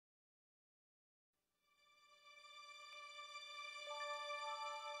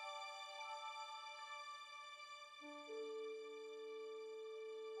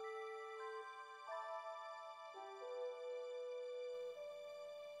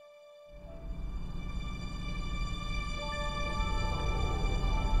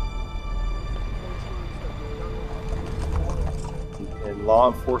in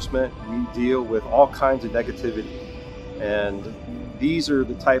law enforcement, we deal with all kinds of negativity. And these are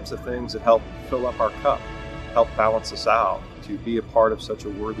the types of things that help fill up our cup, help balance us out, to be a part of such a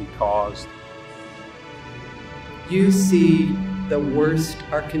worthy cause. You see the worst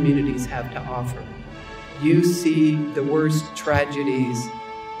our communities have to offer. You see the worst tragedies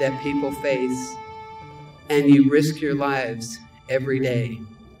that people face, and you risk your lives every day.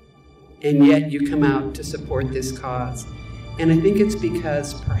 And yet you come out to support this cause. And I think it's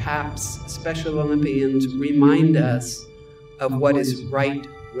because perhaps Special Olympians remind us of what is right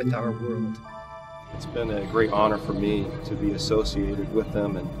with our world. It's been a great honor for me to be associated with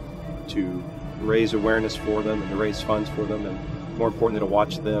them and to raise awareness for them and to raise funds for them, and more importantly to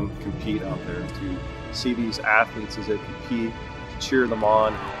watch them compete out there, to see these athletes as they compete, to cheer them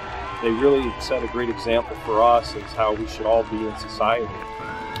on. They really set a great example for us as how we should all be in society.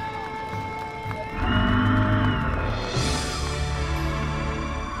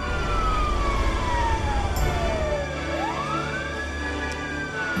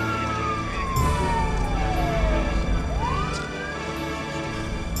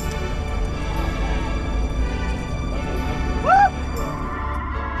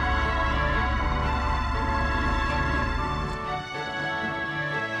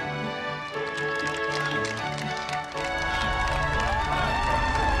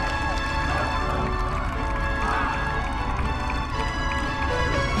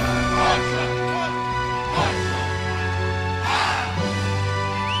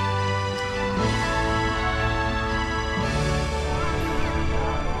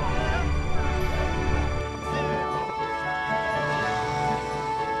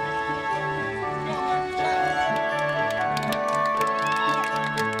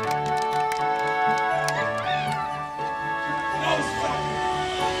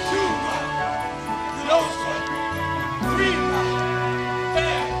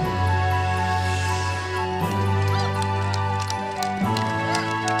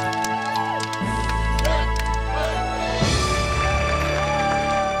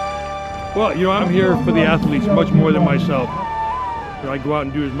 Well, I'm here for the athletes much more than myself. I go out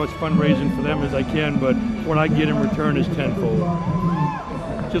and do as much fundraising for them as I can, but what I get in return is tenfold.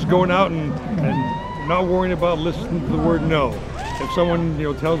 Just going out and not worrying about listening to the word no. If someone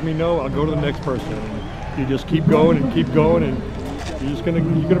tells me no, I'll go to the next person. And you just keep going, and you're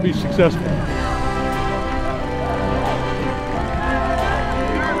gonna be successful.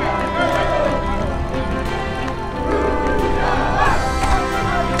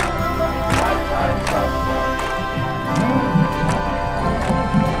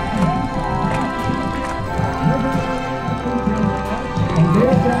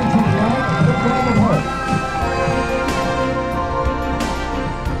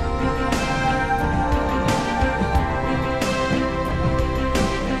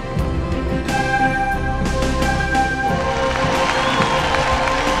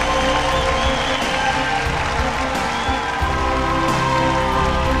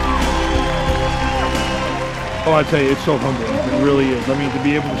 Oh, I tell you, it's so humbling. It really is. I mean, to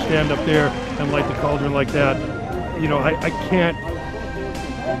be able to stand up there and light the cauldron like that, I can't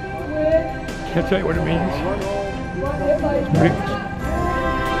tell you what it means.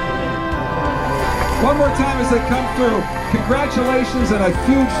 One more time as they come through. Congratulations and a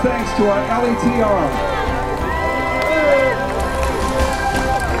huge thanks to our LETR.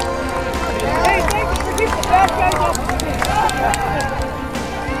 Hey, thanks for keeping the bad guys off.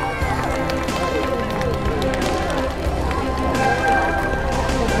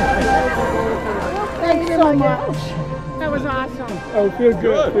 Thank you so much. That was awesome. Oh, feels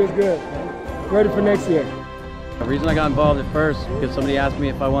good. Feels good. Ready for next year. The reason I got involved at first because somebody asked me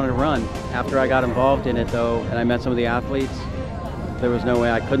if I wanted to run. After I got involved in it though, and I met some of the athletes, there was no way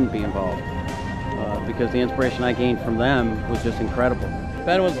I couldn't be involved because the inspiration I gained from them was just incredible.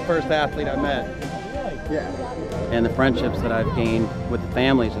 Ben was the first athlete I met. Yeah. And the friendships that I've gained with the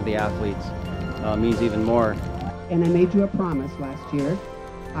families of the athletes means even more. And I made you a promise last year.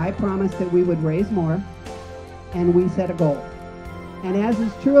 I promised that we would raise more, and we set a goal. And as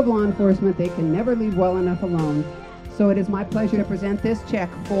is true of law enforcement, they can never leave well enough alone. So it is my pleasure to present this check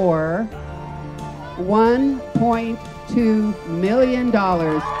for $1.2 million to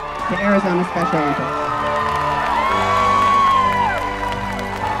Arizona Special Olympics.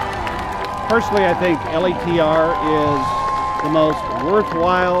 Personally, I think LETR is the most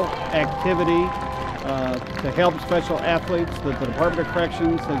worthwhile activity to help special athletes that the Department of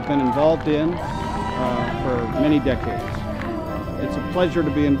Corrections has been involved in for many decades. It's a pleasure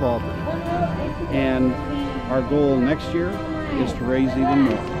to be involved in. And our goal next year is to raise even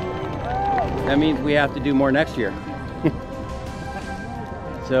more. That means we have to do more next year.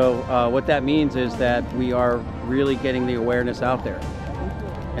 So what that means is that we are really getting the awareness out there.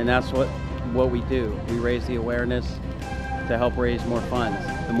 And that's what we do. We raise the awareness to help raise more funds.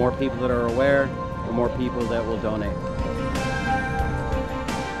 The more people that are aware, the more people that will donate.